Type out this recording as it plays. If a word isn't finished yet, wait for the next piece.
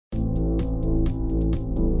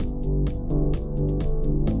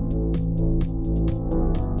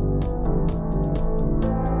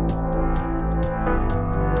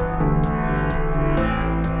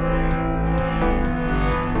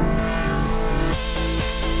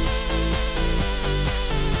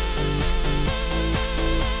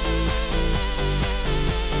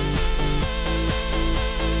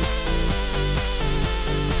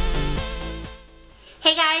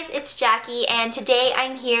Jackie, and today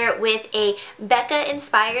I'm here with a Beca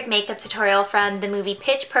inspired makeup tutorial from the movie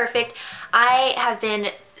Pitch Perfect. I have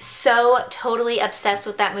been so totally obsessed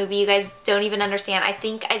with that movie. You guys don't even understand. I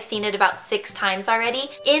think I've seen it about 6 times already.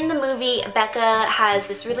 In the movie, Beca has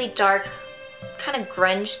this really dark kind of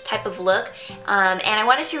grunge type of look, and I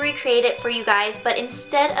wanted to recreate it for you guys, but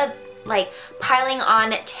instead of like piling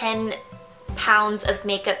on 10 pounds of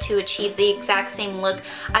makeup to achieve the exact same look,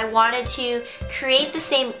 I wanted to create the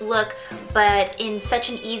same look but in such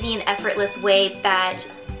an easy and effortless way that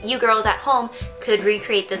you girls at home could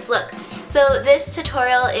recreate this look. So this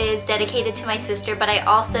tutorial is dedicated to my sister, but I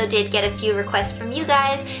also did get a few requests from you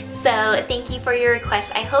guys, so thank you for your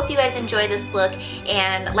requests. I hope you guys enjoy this look,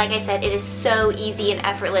 and like I said, it is so easy and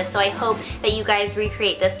effortless, so I hope that you guys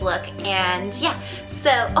recreate this look. And yeah,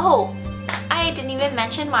 so I didn't even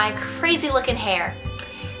mention my crazy looking hair.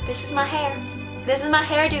 This is my hair. This is my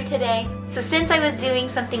hairdo today. So since I was doing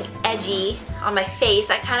something edgy on my face,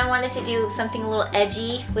 I kind of wanted to do something a little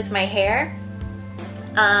edgy with my hair.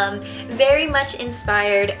 Very much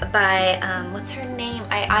inspired by, what's her name?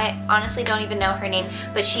 I honestly don't even know her name,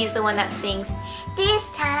 but she's the one that sings, "This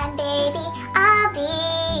time, baby, I'll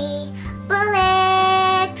be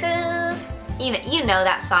bulletproof." You know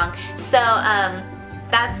that song. So,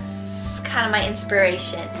 that's kind of my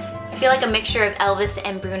inspiration. I feel like a mixture of Elvis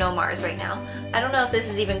and Bruno Mars right now. I don't know if this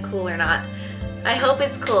is even cool or not. I hope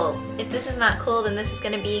it's cool. If this is not cool, then this is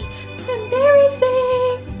gonna be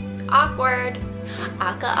embarrassing. Awkward.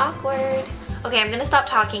 Awkward. Okay, I'm gonna stop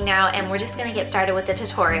talking now and we're just gonna get started with the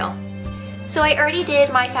tutorial. So I already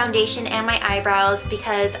did my foundation and my eyebrows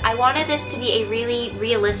because I wanted this to be a really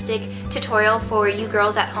realistic tutorial for you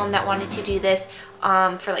girls at home that wanted to do this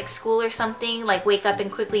for like school or something, like wake up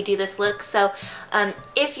and quickly do this look. So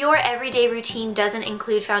if your everyday routine doesn't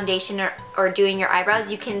include foundation or doing your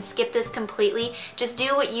eyebrows, you can skip this completely. Just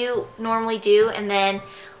do what you normally do and then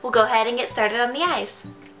we'll go ahead and get started on the eyes.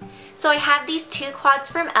 So I have these 2 quads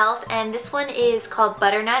from e.l.f. and this one is called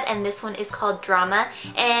Butternut and this one is called Drama,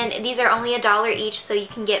 and these are only $1 each, so you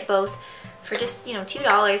can get both for just, you know,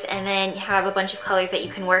 $2, and then you have a bunch of colors that you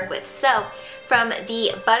can work with. So from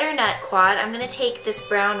the Butternut quad, I'm going to take this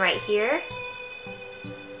brown right here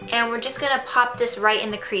and we're just going to pop this right in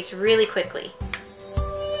the crease really quickly.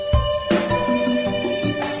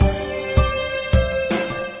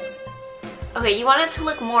 Okay, you want it to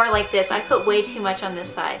look more like this. I put way too much on this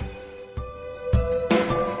side.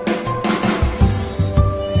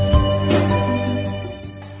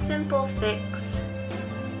 Simple fix.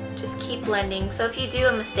 Just keep blending. So if you do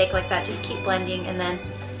a mistake like that, just keep blending and then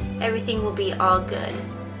everything will be all good.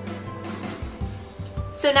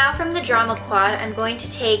 So now from the Drama quad, I'm going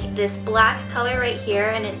to take this black color right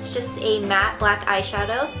here, and it's just a matte black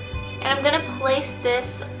eyeshadow, and I'm going to place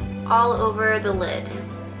this all over the lid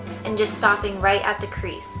and just stopping right at the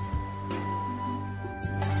crease.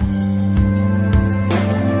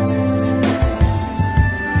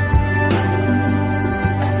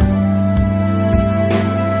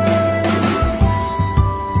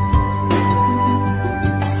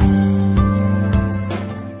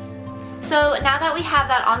 So now that we have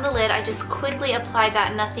that on the lid, I just quickly applied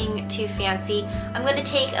that, nothing too fancy. I'm going to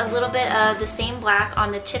take a little bit of the same black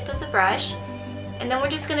on the tip of the brush, and then we're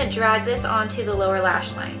just going to drag this onto the lower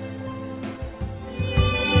lash line.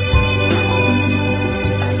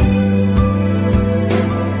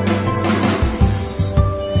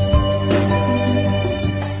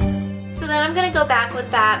 So then I'm going to go back with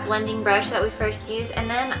that blending brush that we first used, and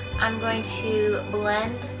then I'm going to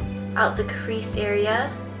blend out the crease area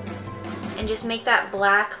and just make that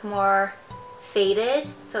black more faded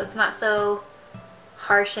so it's not so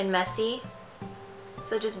harsh and messy.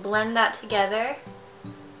 So just blend that together.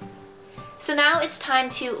 So now it's time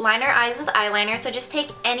to line our eyes with eyeliner. So just take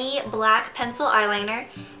any black pencil eyeliner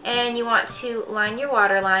and you want to line your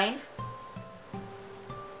waterline.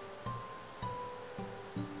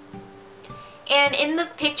 And in the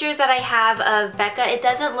pictures that I have of Beca, it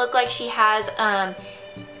doesn't look like she has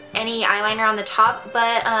any eyeliner on the top,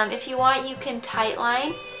 but if you want, you can tight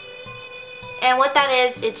line. And what that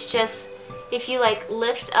is, it's just, if you like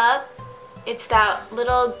lift up, it's that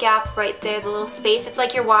little gap right there, the little space. It's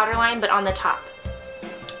like your waterline, but on the top.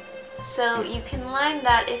 So you can line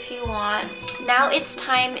that if you want. Now it's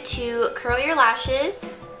time to curl your lashes.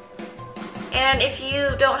 And if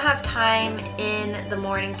you don't have time in the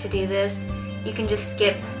morning to do this, you can just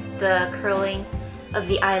skip the curling of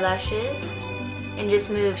the eyelashes and just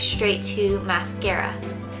move straight to mascara.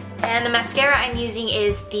 And the mascara I'm using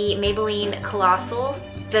is the Maybelline Colossal,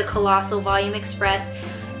 the Colossal Volume Express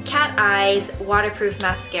Cat Eyes Waterproof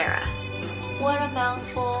Mascara. What a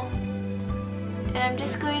mouthful. And I'm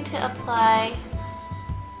just going to apply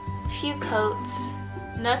a few coats.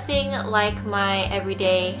 Nothing like my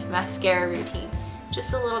everyday mascara routine.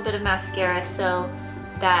 Just a little bit of mascara so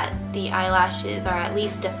that the eyelashes are at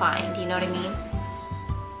least defined, you know what I mean?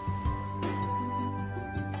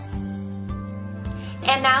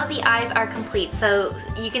 And now the eyes are complete, so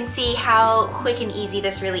you can see how quick and easy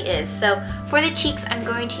this really is. So for the cheeks, I'm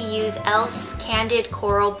going to use e.l.f.'s Candid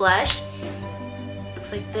Coral Blush.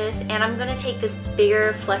 Looks like this, and I'm going to take this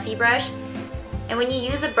bigger fluffy brush. And when you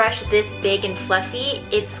use a brush this big and fluffy,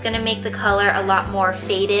 it's going to make the color a lot more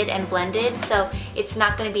faded and blended, so it's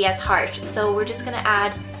not going to be as harsh. So we're just going to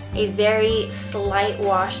add a very slight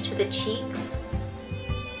wash to the cheeks.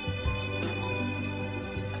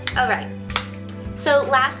 Alright. So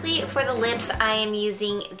lastly, for the lips, I am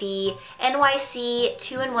using the NYC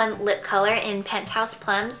 2-in-1 lip color in Penthouse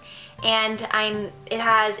Plums, and it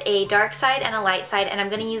has a dark side and a light side, and I'm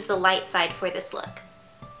going to use the light side for this look.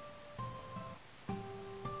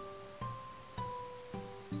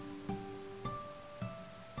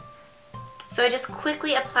 So I just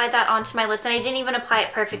quickly applied that onto my lips, and I didn't even apply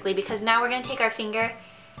it perfectly because now we're going to take our finger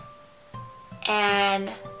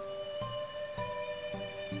and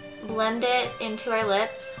blend it into our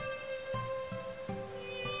lips.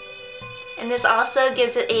 And this also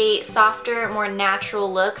gives it a softer, more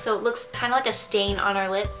natural look, so it looks kind of like a stain on our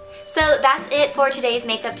lips. So that's it for today's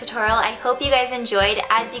makeup tutorial. I hope you guys enjoyed.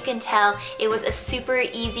 As you can tell, it was a super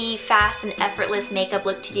easy, fast, and effortless makeup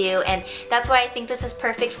look to do, and that's why I think this is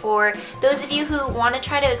perfect for those of you who want to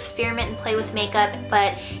try to experiment and play with makeup,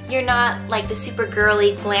 but you're not like the super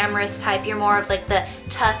girly, glamorous type. You're more of like the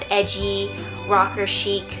tough, edgy, rocker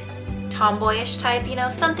chic, tomboyish type, you know,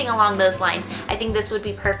 something along those lines. I think this would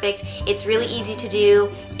be perfect. It's really easy to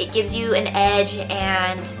do. It gives you an edge,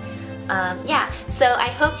 and yeah, so I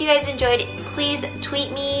hope you guys enjoyed. Please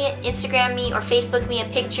tweet me, Instagram me, or Facebook me a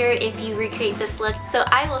picture if you recreate this look. So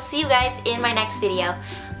I will see you guys in my next video.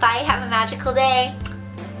 Bye, have a magical day.